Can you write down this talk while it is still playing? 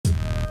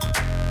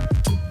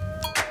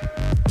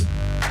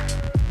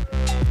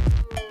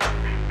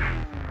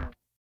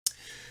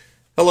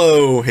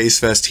Hello,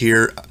 Hazefest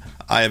here.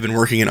 I have been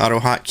working in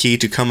AutoHotKey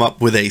to come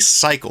up with a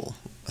cycle.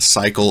 A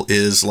cycle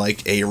is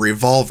like a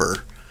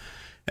revolver.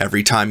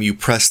 Every time you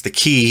press the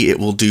key, it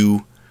will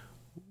do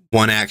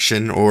one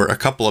action or a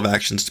couple of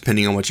actions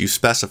depending on what you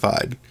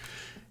specified.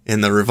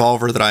 In the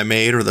revolver that I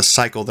made, or the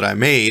cycle that I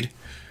made,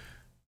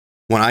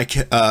 when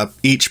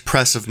each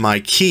press of my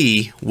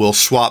key will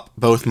swap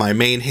both my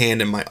main hand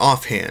and my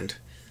offhand.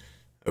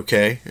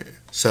 Okay,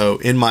 so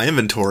in my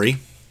inventory,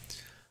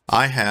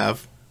 I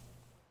have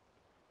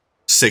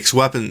 6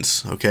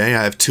 weapons. Okay,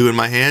 I have 2 in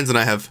my hands and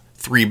I have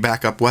 3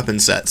 backup weapon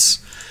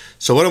sets.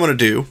 So what I'm going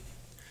to do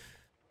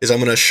is I'm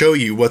going to show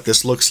you what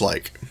this looks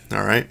like.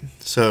 Alright,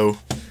 so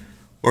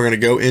we're going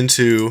to go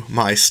into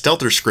my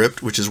Stealther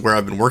script, which is where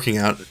I've been working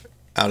out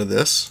of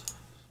this.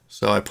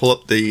 So I pull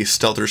up the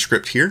Stealther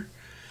script here.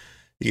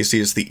 You can see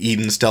it's the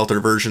Eden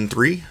Stealther version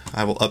 3.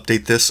 I will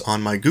update this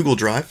on my Google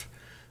Drive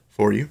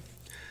for you.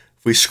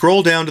 If we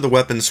scroll down to the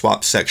weapon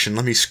swap section,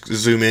 let me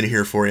zoom in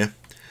here for you.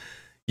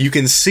 You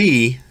can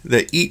see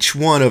that each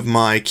one of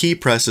my key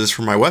presses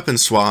for my weapon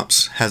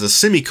swaps has a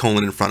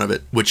semicolon in front of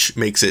it, which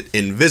makes it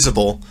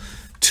invisible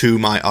to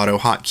my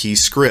AutoHotKey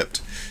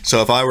script.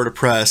 So if I were to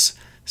press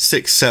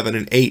 6, 7,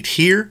 and 8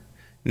 here,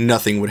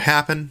 nothing would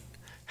happen.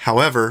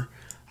 However,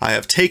 I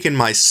have taken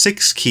my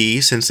 6 key,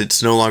 since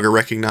it's no longer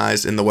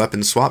recognized in the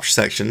weapon swap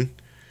section,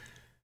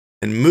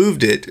 and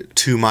moved it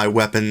to my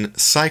weapon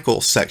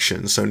cycle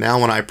section. So now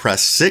when I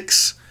press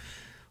 6,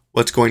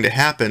 what's going to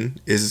happen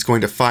is it's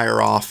going to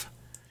fire off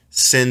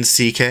send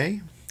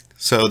CK.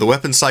 So the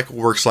weapon cycle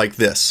works like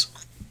this.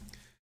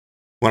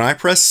 When I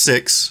press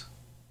 6,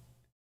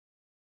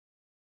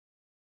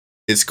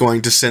 it's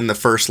going to send the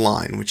first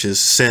line, which is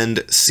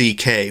send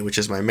CK, which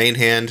is my main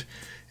hand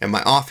and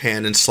my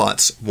offhand in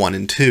slots 1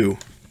 and 2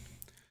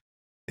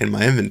 in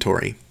my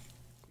inventory.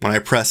 When I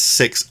press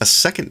 6 a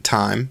second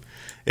time,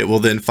 it will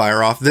then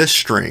fire off this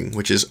string,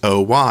 which is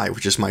OY,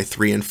 which is my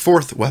 3 and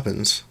 4th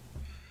weapons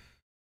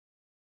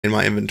in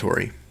my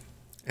inventory.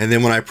 And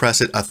then when I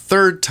press it a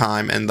third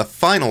time and the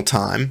final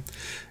time,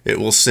 it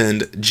will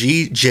send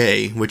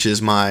GJ, which is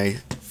my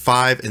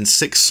 5 and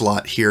 6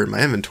 slot here in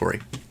my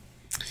inventory.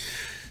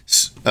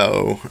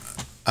 So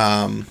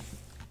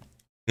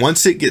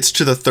once it gets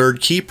to the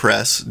third key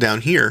press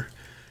down here,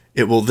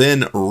 it will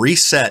then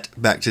reset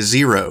back to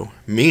 0,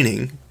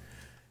 meaning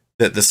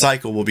that the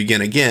cycle will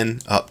begin again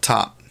up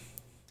top.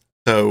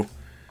 So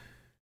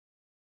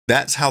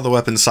that's how the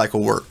weapon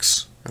cycle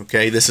works.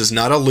 Okay, this is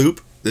not a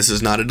loop. This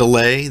is not a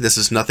delay. This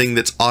is nothing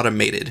that's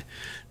automated.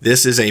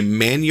 This is a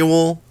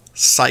manual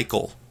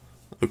cycle.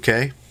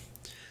 Okay,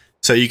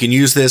 so you can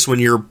use this when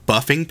you're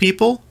buffing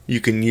people. You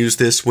can use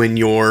this when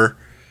you're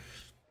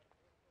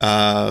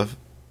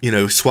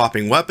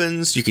swapping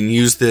weapons. You can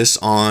use this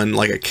on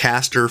like a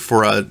caster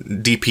for a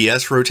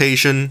DPS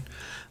rotation.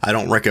 I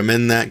don't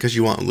recommend that because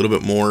you want a little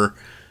bit more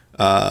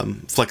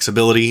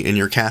flexibility in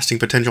your casting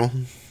potential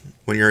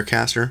when you're a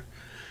caster.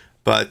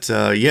 But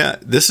yeah,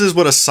 this is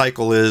what a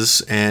cycle is,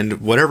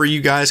 and whatever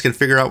you guys can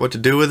figure out what to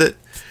do with it.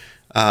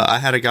 I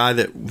had a guy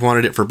that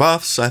wanted it for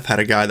buffs. I've had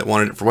a guy that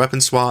wanted it for weapon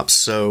swaps.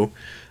 So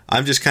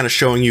I'm just kind of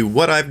showing you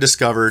what I've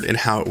discovered and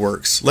how it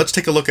works. Let's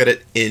take a look at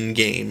it in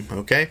game,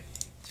 okay?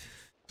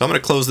 So I'm going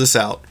to close this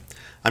out.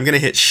 I'm going to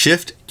hit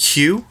Shift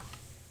Q,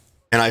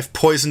 and I've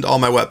poisoned all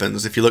my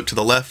weapons. If you look to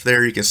the left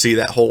there, you can see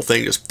that whole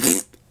thing just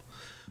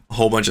a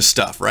whole bunch of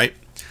stuff, right?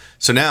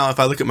 So now if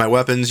I look at my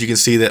weapons, you can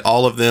see that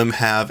all of them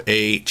have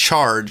a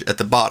charge at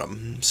the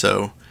bottom.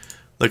 So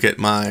look at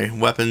my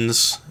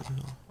weapons.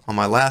 On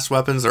my last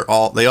weapons,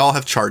 they all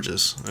have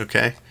charges,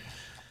 okay?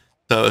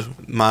 So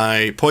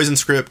my poison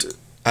script,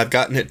 I've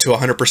gotten it to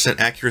 100%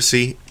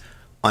 accuracy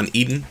on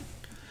Eden.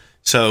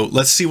 So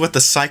let's see what the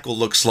cycle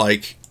looks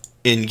like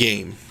in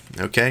game,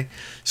 okay?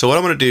 So what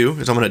I'm going to do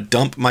is I'm going to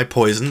dump my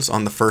poisons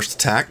on the first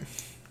attack.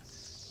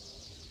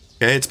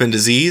 Okay, it's been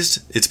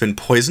diseased, it's been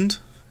poisoned.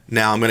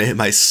 Now I'm going to hit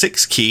my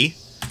 6 key.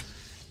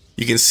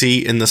 You can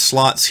see in the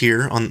slots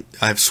here,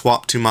 I've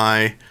swapped to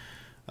my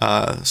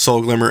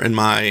Soul Glimmer and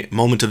my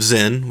Moment of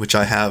Zen, which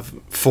I have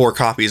 4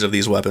 copies of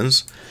these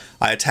weapons.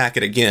 I attack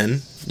it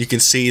again. You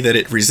can see that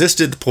it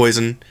resisted the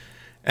poison,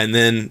 and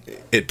then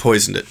it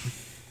poisoned it.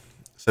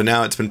 So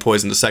now it's been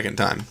poisoned a second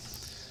time.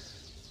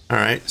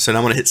 Alright, so now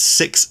I'm going to hit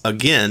 6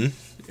 again.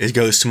 It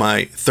goes to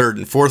my 3rd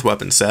and 4th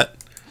weapon set.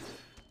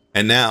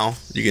 And now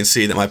you can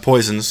see that my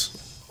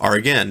poisons are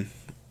again.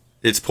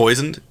 It's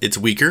poisoned, it's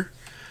weaker.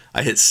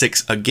 I hit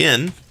 6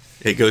 again,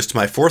 it goes to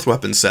my 4th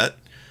weapon set,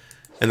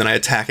 and then I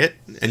attack it,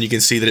 and you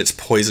can see that it's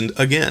poisoned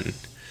again.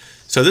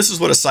 So this is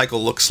what a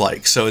cycle looks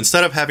like. So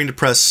instead of having to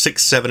press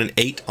 6, 7, and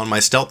 8 on my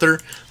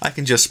Stealther, I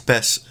can just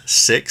press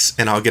 6,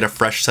 and I'll get a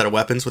fresh set of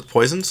weapons with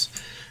poisons,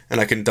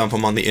 and I can dump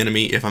them on the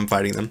enemy if I'm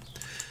fighting them.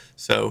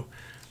 So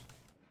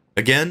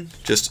again,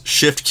 just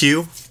Shift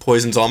Q,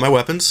 poisons all my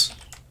weapons.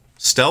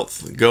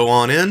 Stealth, go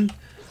on in.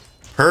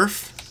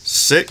 Perf,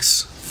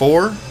 6,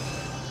 4,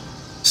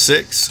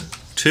 6,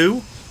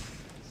 2,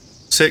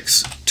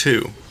 6,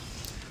 2.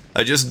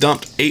 I just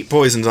dumped 8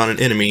 poisons on an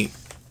enemy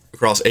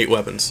across 8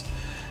 weapons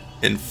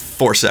in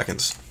 4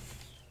 seconds.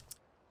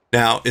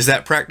 Now, is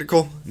that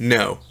practical?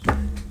 No.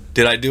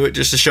 Did I do it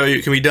just to show you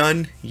it can be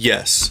done?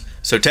 Yes.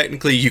 So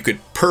technically you could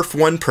perf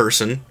one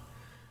person,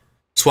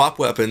 swap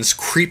weapons,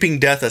 creeping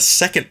death a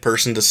second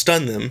person to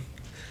stun them,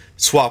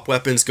 swap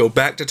weapons, go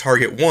back to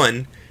target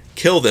 1,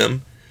 kill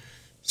them,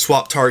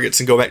 swap targets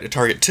and go back to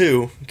target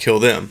 2, kill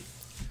them.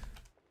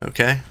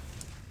 Okay?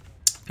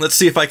 Let's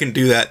see if I can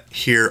do that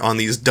here on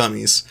these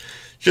dummies,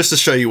 just to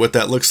show you what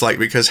that looks like,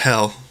 because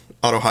hell,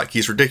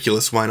 AutoHotKey's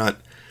ridiculous, why not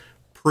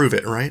prove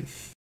it, right?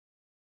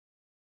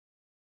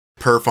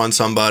 Perf on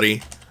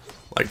somebody,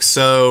 like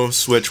so,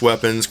 switch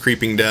weapons,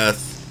 creeping death,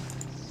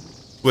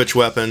 switch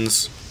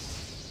weapons,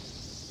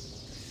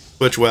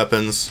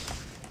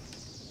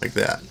 like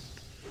that.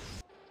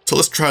 So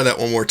let's try that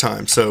one more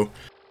time. So,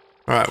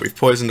 alright, we've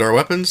poisoned our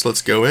weapons,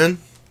 let's go in.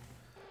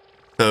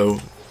 So,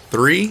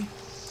 3,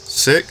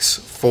 6,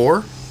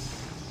 4,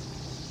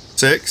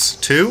 6,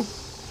 2,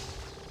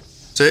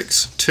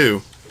 6,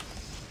 2.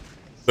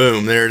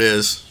 Boom, there it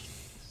is.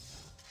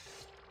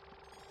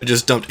 I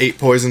just dumped 8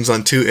 poisons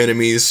on 2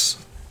 enemies,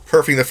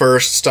 perfing the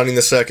first, stunning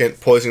the second,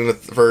 poisoning the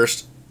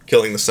first,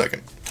 killing the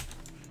second.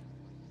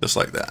 Just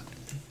like that.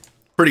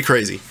 Pretty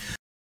crazy.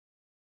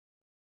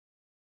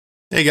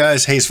 Hey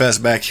guys,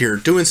 Hazefest back here,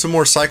 doing some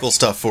more cycle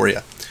stuff for you.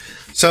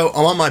 So,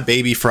 I'm on my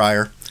baby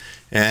fryer,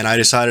 and I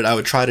decided I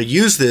would try to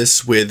use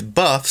this with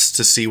buffs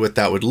to see what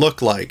that would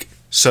look like.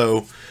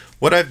 So,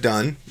 what I've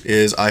done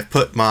is I've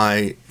put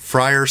my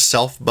fryer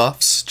self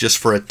buffs, just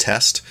for a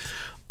test,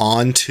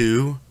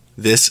 onto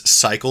this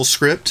cycle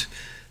script,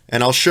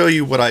 and I'll show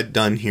you what I've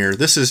done here.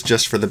 This is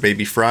just for the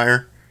baby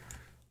fryer.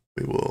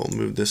 We will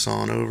move this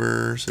on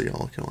over so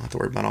y'all don't have to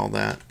worry about all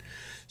that.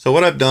 So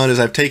what I've done is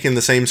I've taken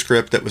the same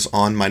script that was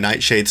on my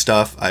Nightshade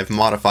stuff, I've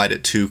modified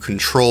it to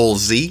Control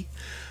Z.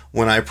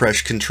 When I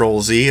press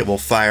Control Z, it will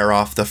fire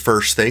off the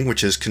first thing,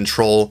 which is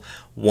Control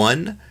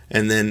 1,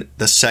 and then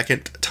the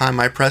second time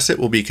I press it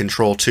will be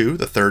Control 2,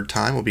 the third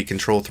time will be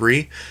Control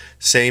 3,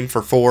 same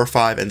for 4,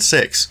 5, and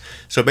 6.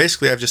 So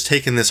basically I've just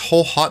taken this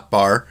whole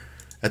hotbar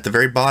at the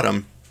very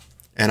bottom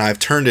and I've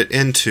turned it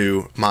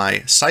into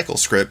my cycle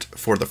script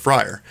for the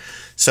fryer.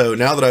 So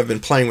now that I've been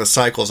playing with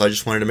cycles, I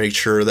just wanted to make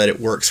sure that it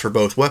works for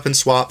both weapon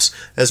swaps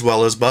as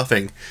well as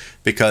buffing,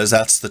 because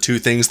that's the two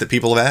things that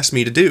people have asked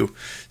me to do.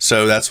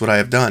 So that's what I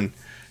have done.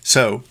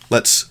 So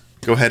let's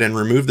go ahead and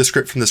remove the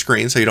script from the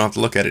screen so you don't have to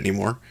look at it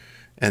anymore.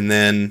 And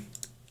then,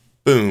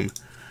 boom.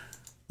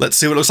 Let's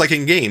see what it looks like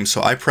in game.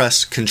 So I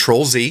press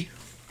Control Z,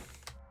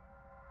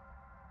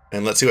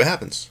 and let's see what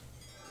happens.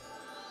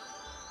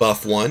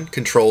 Buff 1,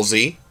 Control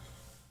Z.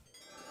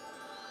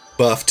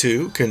 Buff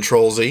 2,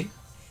 Control Z.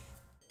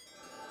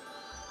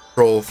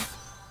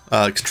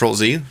 Control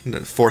Z,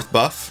 fourth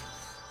buff.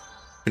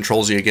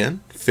 Control Z again,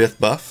 fifth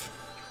buff.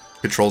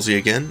 Control Z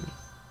again.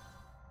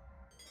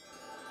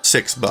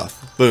 Sixth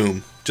buff.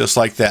 Boom. Just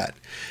like that.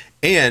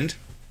 And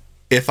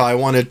if I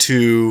wanted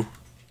to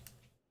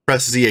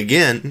press Z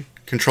again,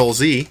 Control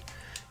Z,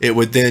 it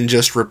would then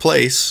just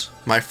replace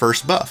my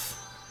first buff.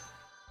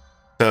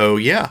 So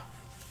yeah,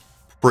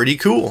 pretty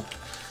cool.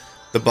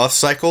 The buff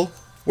cycle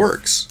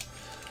works.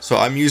 So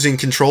I'm using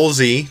Control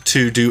Z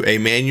to do a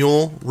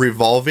manual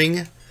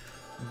revolving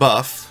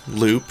buff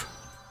loop.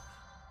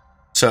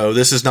 So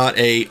this is not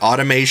a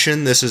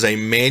automation, this is a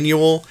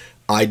manual.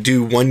 I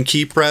do one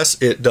key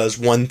press, it does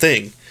one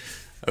thing.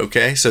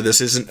 Okay, so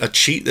this isn't a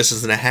cheat, this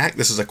isn't a hack,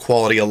 this is a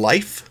quality of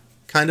life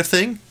kind of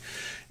thing.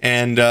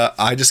 And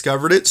I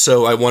discovered it,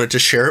 so I wanted to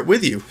share it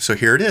with you. So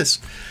here it is.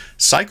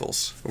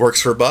 Cycles.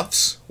 Works for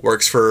buffs,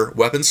 works for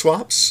weapon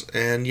swaps,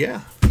 and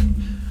yeah.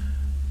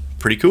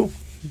 Pretty cool.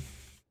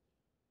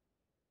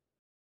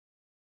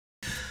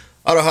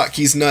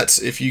 AutoHotKey's nuts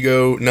if you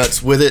go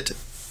nuts with it,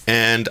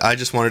 and I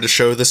just wanted to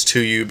show this to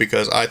you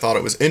because I thought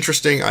it was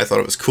interesting, I thought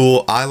it was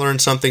cool, I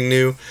learned something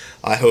new,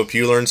 I hope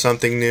you learned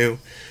something new.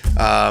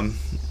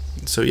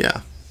 So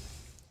yeah,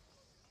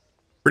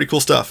 pretty cool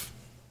stuff.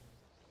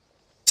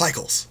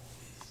 Cycles.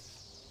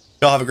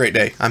 Y'all have a great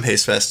day. I'm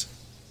Hazefest.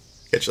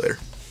 Catch you later.